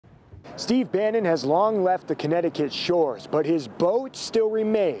Steve Bannon has long left the Connecticut shores, but his boat still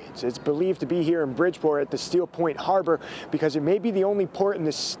remains. It's believed to be here in Bridgeport at the Steel Point Harbor because it may be the only port in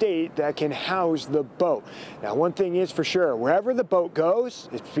the state that can house the boat. Now, one thing is for sure, wherever the boat goes,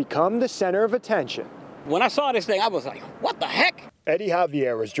 it's become the center of attention. When I saw this thing, I was like, what the heck? Eddie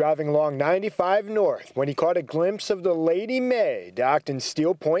Javier was driving along 95 North when he caught a glimpse of the Lady May docked in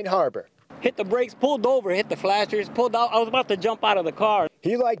Steel Point Harbor. Hit the brakes, pulled over, hit the flashers, pulled out. I was about to jump out of the car.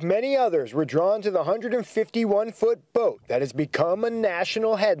 He, like many others, were drawn to the 151-foot boat that has become a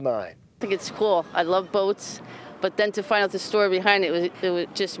national headline. I think it's cool. I love boats, but then to find out the story behind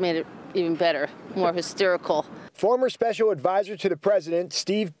it just made it even better, more hysterical. Former special advisor to the president,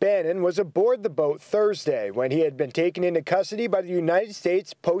 Steve Bannon, was aboard the boat Thursday when he had been taken into custody by the United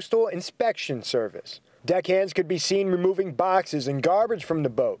States Postal Inspection Service. Deckhands could be seen removing boxes and garbage from the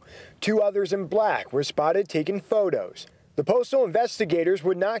boat. Two others in black were spotted taking photos. The postal investigators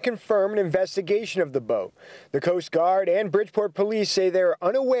would not confirm an investigation of the boat. The Coast Guard and Bridgeport police say they are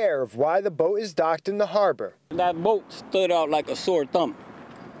unaware of why the boat is docked in the harbor. That boat stood out like a sore thumb.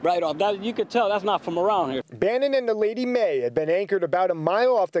 Right off. That, you could tell that's not from around here. Bannon and the Lady May had been anchored about a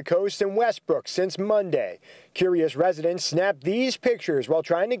mile off the coast in Westbrook since Monday. Curious residents snapped these pictures while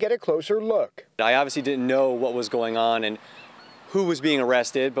trying to get a closer look. I obviously didn't know what was going on and who was being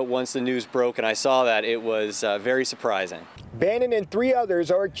arrested, but once the news broke and I saw that, it was very surprising. Bannon and three others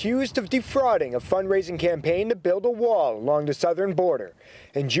are accused of defrauding a fundraising campaign to build a wall along the southern border.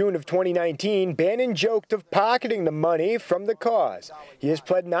 In June of 2019, Bannon joked of pocketing the money from the cause. He has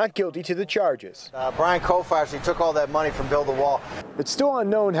pled not guilty to the charges. Brian Kofax, he took all that money from Build a Wall. It's still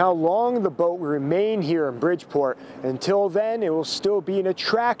unknown how long the boat will remain here in Bridgeport. Until then, it will still be an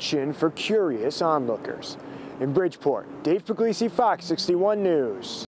attraction for curious onlookers. In Bridgeport, Dave Puglisi, Fox 61 News.